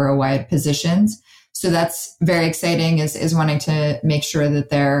some borough-wide positions. So that's very exciting, is wanting to make sure that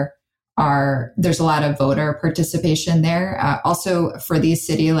there's a lot of voter participation there. Also, for these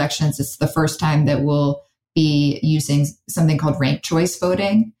city elections, it's the first time that we'll be using something called ranked choice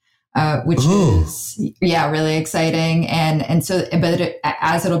voting, which is really exciting. And so, but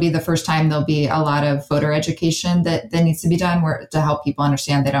as it'll be the first time, there'll be a lot of voter education that needs to be done to help people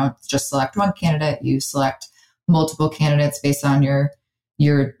understand they don't just select one candidate, you select multiple candidates based on your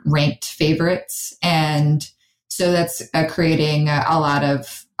ranked favorites. And so that's creating a lot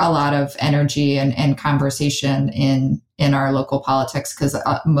of energy and conversation in our local politics, because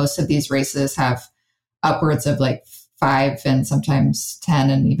most of these races have upwards of like 5 and sometimes 10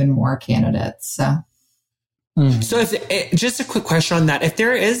 and even more candidates. So just a quick question on that. If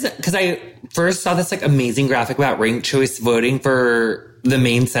there is, because I first saw this like amazing graphic about ranked choice voting for the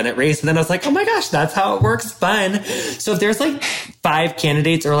main Senate race. And then I was like, oh my gosh, that's how it works. Fun. So if there's like 5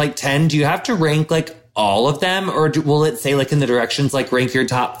 candidates or like 10, do you have to rank like all of them? Or will it say like in the directions, like rank your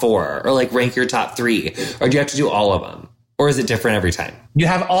top 4 or like rank your top 3? Or do you have to do all of them? Or is it different every time? You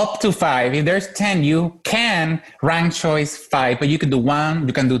have up to 5. If there's 10, you can rank choice 5, but you can do 1,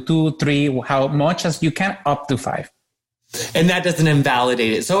 you can do 2, 3, how much as you can, up to 5. And that doesn't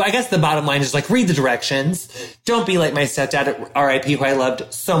invalidate it. So I guess the bottom line is like, read the directions. Don't be like my stepdad at RIP, who I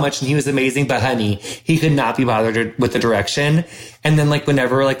loved so much and he was amazing, but honey, he could not be bothered with the direction. And then like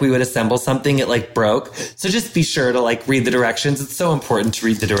whenever like we would assemble something, it like broke. So just be sure to like read the directions. It's so important to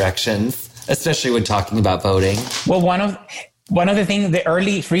read the directions, especially when talking about voting. Well, one of the things, the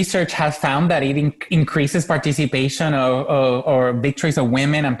early research has found that it increases participation or victories of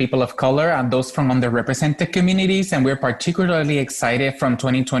women and people of color and those from underrepresented communities. And we're particularly excited from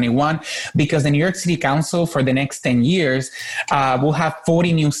 2021 because the New York City Council for the next 10 years will have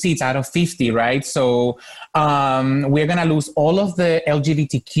 40 new seats out of 50, right? So we're going to lose all of the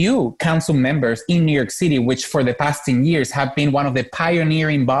LGBTQ council members in New York City, which for the past 10 years have been one of the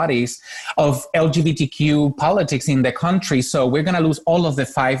pioneering bodies of LGBTQ politics in the country. So we're going to lose all of the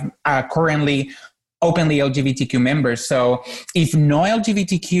 5 currently openly LGBTQ members. So if no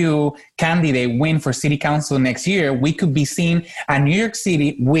LGBTQ candidate win for city council next year, we could be seeing a New York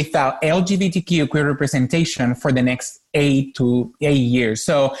City without LGBTQ queer representation for the next 8 years.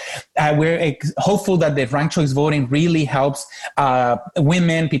 So we're hopeful that the ranked choice voting really helps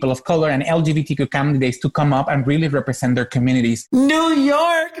women, people of color, and LGBTQ candidates to come up and really represent their communities. New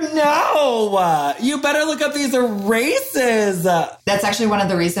York, no! You better look up these races. That's actually one of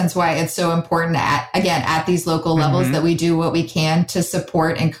the reasons why it's so important at these local levels that we do what we can to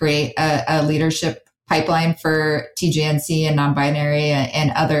support and create a leadership pipeline for TJNC and non-binary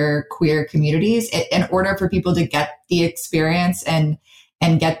and other queer communities in order for people to get the experience and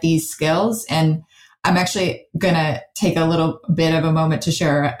get these skills. And I'm actually going to take a little bit of a moment to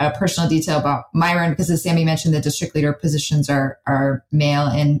share a personal detail about my run, because as Sammy mentioned, the district leader positions are male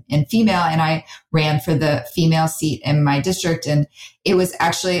and female. And I ran for the female seat in my district. And it was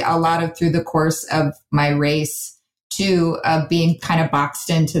actually a lot of through the course of my race to being kind of boxed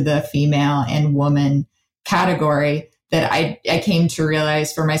into the female and woman category that I came to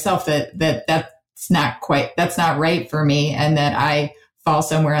realize for myself that's not right for me, and that I fall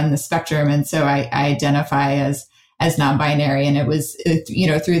somewhere on the spectrum. And so I identify as non-binary. And it was,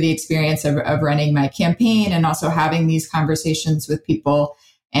 through the experience of running my campaign and also having these conversations with people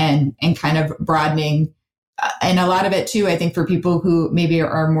and kind of broadening. And a lot of it too, I think for people who maybe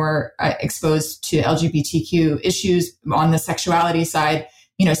are more exposed to LGBTQ issues on the sexuality side,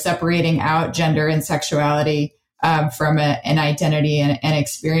 separating out gender and sexuality from an identity and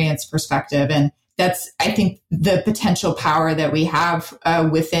experience perspective. And that's, I think, the potential power that we have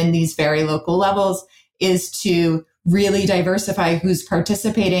within these very local levels is to really diversify who's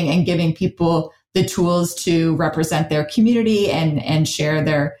participating and giving people the tools to represent their community and share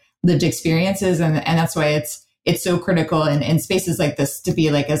their lived experiences. And that's why it's so critical in spaces like this to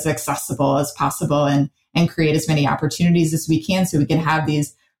be like as accessible as possible and create as many opportunities as we can so we can have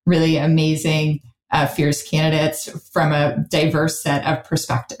these really amazing, fierce candidates from a diverse set of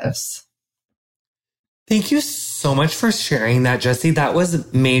perspectives. Thank you so much for sharing that, Jessie. That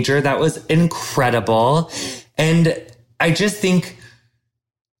was major. That was incredible. And I just think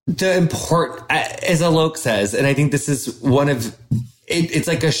the important, as Alok says, and I think this is one of, it's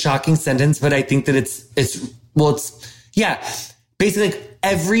like a shocking sentence, but I think that it's basically like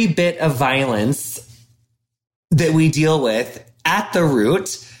every bit of violence that we deal with at the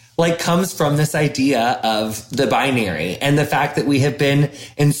root like comes from this idea of the binary and the fact that we have been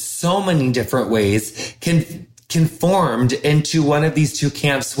in so many different ways conformed into one of these two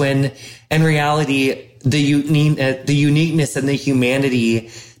camps when in reality, the uniqueness and the humanity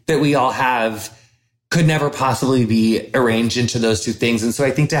that we all have could never possibly be arranged into those two things. And so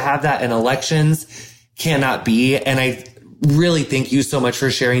I think to have that in elections cannot be. And I really thank you so much for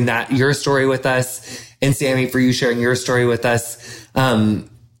sharing your story with us, and Sammy for you sharing your story with us.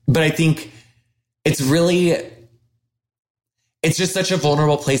 But I think it's just such a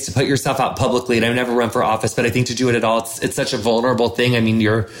vulnerable place to put yourself out publicly. And I've never run for office, but I think to do it at all, it's such a vulnerable thing. I mean,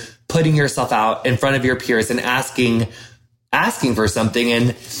 you're putting yourself out in front of your peers and asking for something.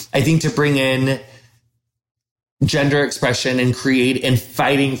 And I think to bring in gender expression and create and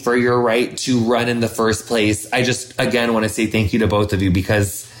fighting for your right to run in the first place, I just, again, want to say thank you to both of you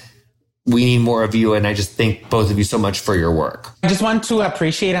because we need more of you. And I just thank both of you so much for your work. I just want to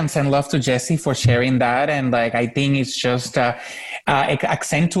appreciate and send love to Jessie for sharing that. And I think it's just it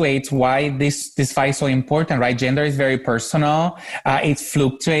accentuates why this fight is so important, right? Gender is very personal. It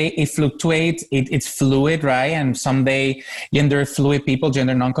fluctuates. It's fluid, right? And someday gender fluid people,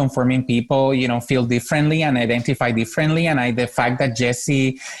 gender non-conforming people, feel differently and identify differently. And the fact that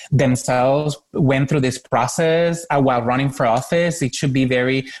Jessie themselves went through this process while running for office, it should be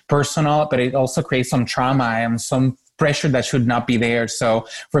very personal, but it also creates some trauma and some pressure that should not be there. So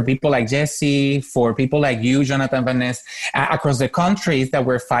for people like Jessie, for people like you, Jonathan Van Ness, across the countries that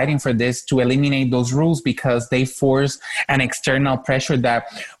we're fighting for this, to eliminate those rules because they force an external pressure that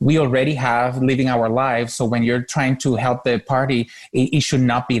we already have living our lives. So when you're trying to help the party, it should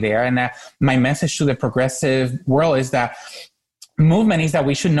not be there. And my message to the progressive world is that movement is that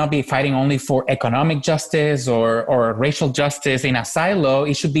we should not be fighting only for economic justice or racial justice in a silo.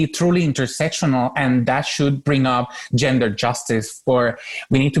 It should be truly intersectional, and that should bring up gender justice.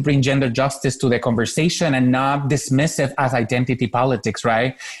 We need to bring gender justice to the conversation and not dismiss it as identity politics,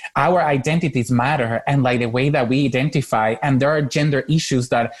 right? Our identities matter, and like the way that we identify, and there are gender issues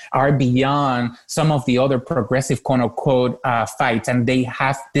that are beyond some of the other progressive quote unquote fights, and they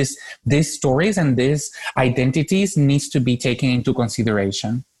have these stories and these identities needs to be taken into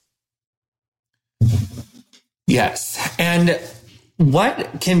consideration. Yes. And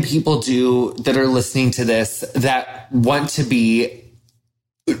what can people do that are listening to this that want to be,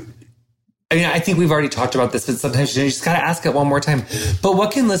 I think we've already talked about this, but sometimes you just got to ask it one more time. But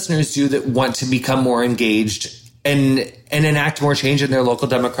what can listeners do that want to become more engaged and enact more change in their local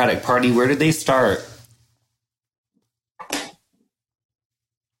Democratic Party? Where did they start?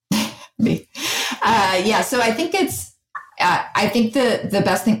 So I think the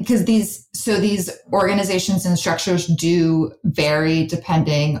best thing, because these organizations and structures do vary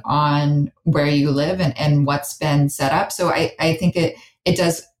depending on where you live and what's been set up. So I think it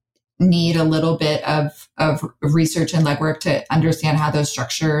does need a little bit of research and legwork to understand how those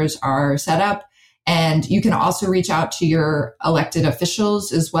structures are set up. And you can also reach out to your elected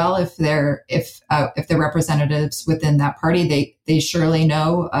officials as well if they're representatives within that party. They surely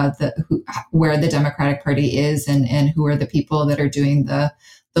know where the Democratic Party is and who are the people that are doing the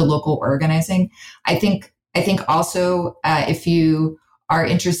local organizing. I think also if you are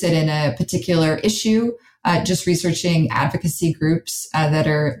interested in a particular issue, just researching advocacy groups that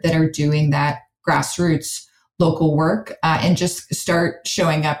are doing that grassroots local work and just start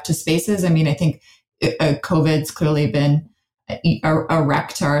showing up to spaces. I mean, I think COVID's clearly been a wreck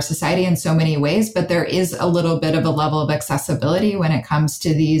to our society in so many ways, but there is a little bit of a level of accessibility when it comes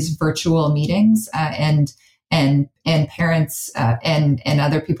to these virtual meetings and parents and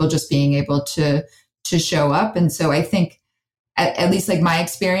other people just being able to show up. And so I think at least like my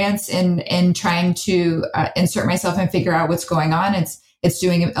experience in trying to insert myself and figure out what's going on, it's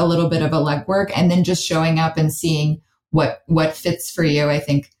doing a little bit of a legwork and then just showing up and seeing what fits for you. I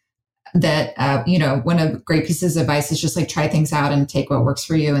think that, one of the great pieces of advice is just like try things out and take what works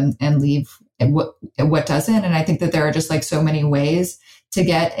for you and leave what doesn't. And I think that there are just like so many ways to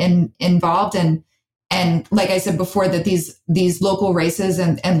get involved. And like I said before, that these local races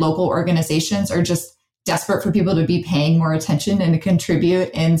and local organizations are just desperate for people to be paying more attention and to contribute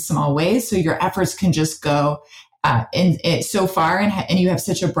in small ways. So your efforts can just go so far and you have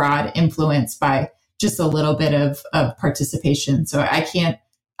such a broad influence by just a little bit of participation. So I can't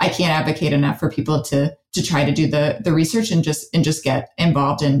advocate enough for people to try to do the research and just get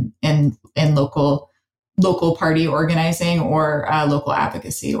involved in local party organizing or local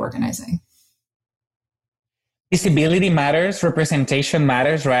advocacy organizing. Visibility matters, representation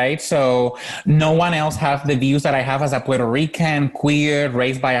matters, right? So no one else has the views that I have as a Puerto Rican, queer,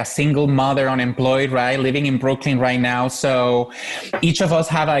 raised by a single mother, unemployed, right? Living in Brooklyn right now. So each of us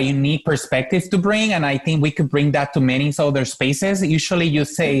have a unique perspective to bring. And I think we could bring that to many other spaces. Usually you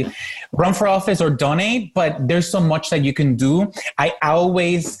say run for office or donate, but there's so much that you can do. I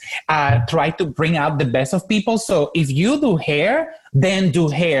always try to bring out the best of people. So if you do hair, then do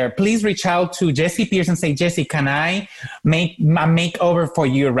hair. Please reach out to Jessie Pierce and say, Jessie, can I make a makeover for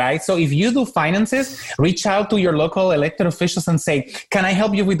you, right? So if you do finances, reach out to your local elected officials and say, can I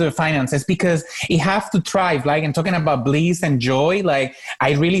help you with the finances? Because it has to thrive, like, and talking about bliss and joy, like,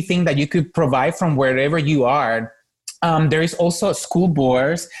 I really think that you could provide from wherever you are. There is also school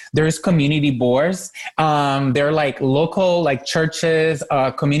boards. There is community boards. They're like local, like churches,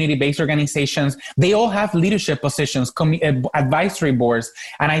 community-based organizations. They all have leadership positions, advisory boards.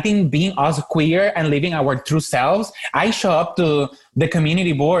 And I think being us queer and living our true selves, I show up to the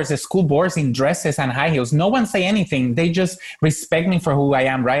community boards, the school boards in dresses and high heels. No one say anything. They just respect me for who I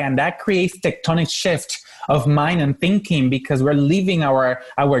am, right? And that creates tectonic shift of mind and thinking, because we're living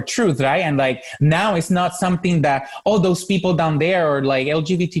our truth, right? And like now it's not something that, oh, those people down there or like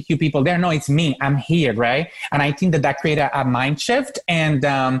LGBTQ people there. No, it's me. I'm here, right? And I think that created a mind shift. And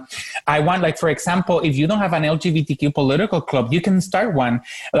I want, like, for example, if you don't have an LGBTQ political club, you can start one.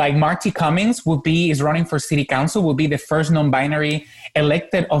 Like Marty Cummings is running for city council, will be the first non-binary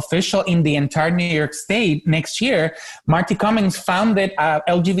elected official in the entire New York State next year. Marty Cummings founded a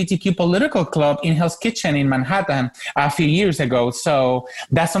LGBTQ political club in Hell's Kitchen in Manhattan a few years ago. So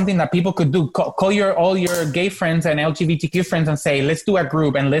that's something that people could do. Call all your gay friends and LGBTQ friends and say, let's do a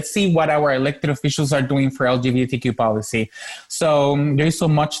group and let's see what our elected officials are doing for LGBTQ policy. So there's so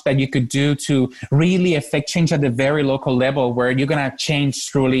much that you could do to really affect change at the very local level, where you're going to change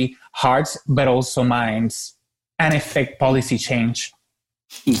truly hearts, but also minds, and affect policy change.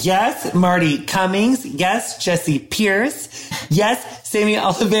 Yes, Marty Cummings. Yes, Jesse Pierce. Yes, Sammy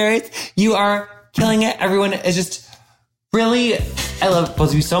Olivares. You are killing it. Everyone is just really, I love both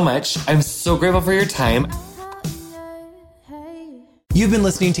of you so much. I'm so grateful for your time. You've been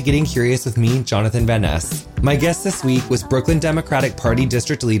listening to Getting Curious with me, Jonathan Van Ness. My guest this week was Brooklyn Democratic Party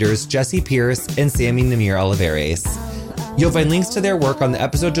district leaders Jesse Pierce and Sammy Namir Olivares. You'll find links to their work on the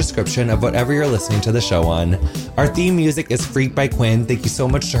episode description of whatever you're listening to the show on. Our theme music is Freak by Quinn. Thank you so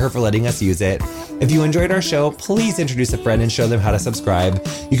much to her for letting us use it. If you enjoyed our show, please introduce a friend and show them how to subscribe.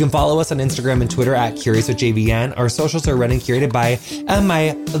 You can follow us on Instagram and Twitter at CuriousWithJVN. Our socials are run and curated by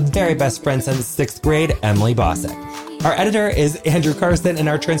my very best friend since 6th grade, Emily Bossack. Our editor is Andrew Carson, and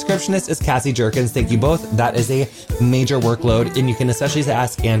our transcriptionist is Cassie Jerkins. Thank you both. That is a major workload, and you can especially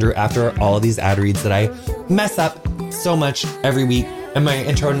ask Andrew after all of these ad reads that I mess up so much every week. And my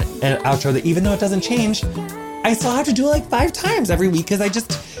intro and outro, that even though it doesn't change, I still have to do it like 5 times every week because I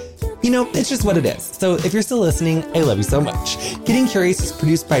just, it's just what it is. So if you're still listening, I love you so much. Getting Curious is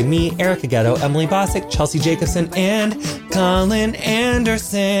produced by me, Erica Ghetto, Emily Bossack, Chelsea Jacobson, and Colin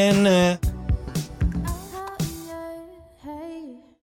Anderson.